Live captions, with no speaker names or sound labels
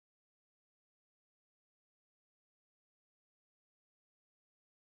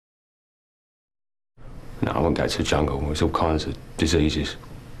can't go to the jungle. There's all kinds of diseases.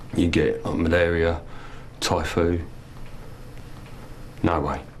 You get malaria, typhoid. No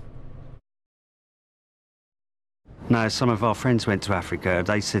way. No, some of our friends went to Africa.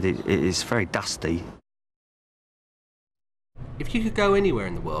 They said it is very dusty. If you could go anywhere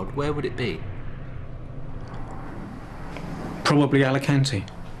in the world, where would it be? Probably Alicante.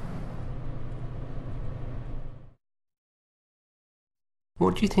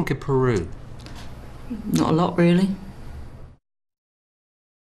 What do you think of Peru? Not a lot, really.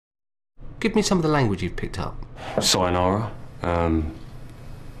 Give me some of the language you've picked up. Sayonara.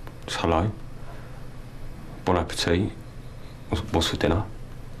 Hello. Bon appetit. What's for dinner?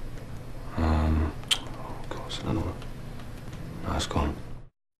 Oh, God, what's another one? No, it's gone.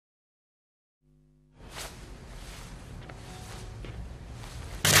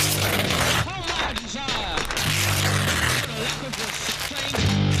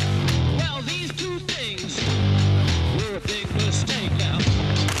 Well, these two things were a big mistake now.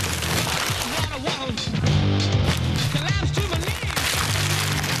 What I want, collapse to my knees.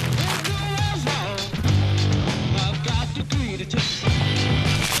 Don't know what's wrong. I've got to greet it.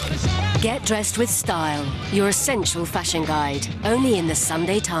 Get dressed with style. Your essential fashion guide. Only in the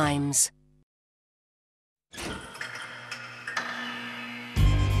Sunday Times.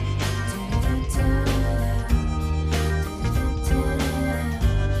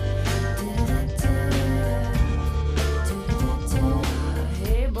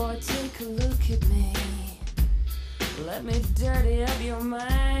 Hey boy, take a look at me. Let me dirty up your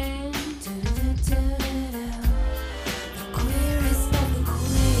mind. The queerest of the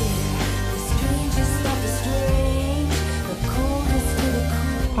queer, the strangest of the strange, the coldest of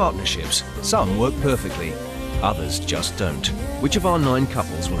the cold. Partnerships. Some work perfectly, others just don't. Which of our 9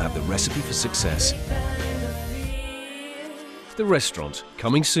 couples will have the recipe for success? The Restaurant,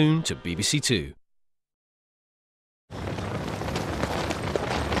 coming soon to BBC Two.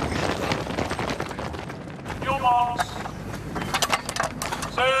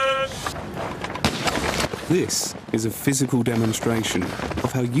 This is a physical demonstration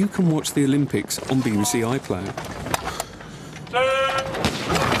of how you can watch the Olympics on BBC iPlayer.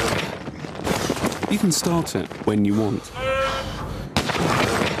 You can start it when you want.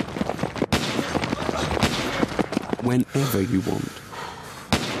 Whenever you want.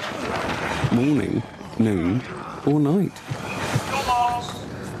 Morning, noon, or night.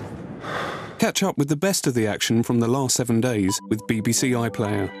 Catch up with the best of the action from the last 7 days with BBC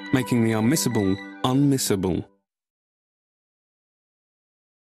iPlayer, making the unmissable unmissable.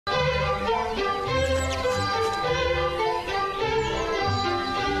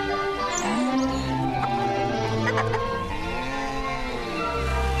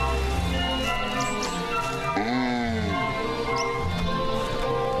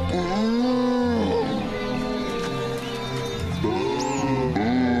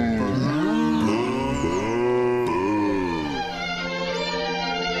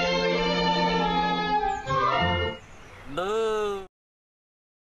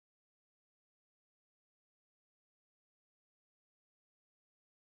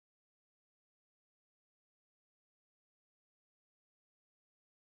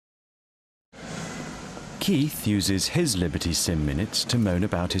 Keith uses his Liberty Sim minutes to moan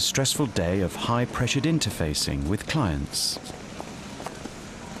about his stressful day of high-pressured interfacing with clients.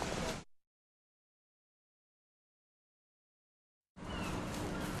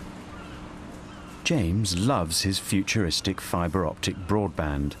 James loves his futuristic fibre-optic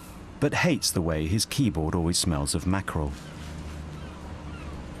broadband, but hates the way his keyboard always smells of mackerel.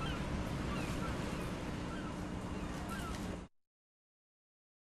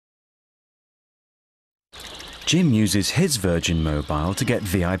 Jim uses his Virgin Mobile to get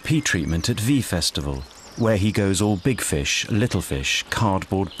VIP treatment at V Festival, where he goes all big fish, little fish,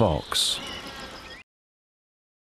 cardboard box.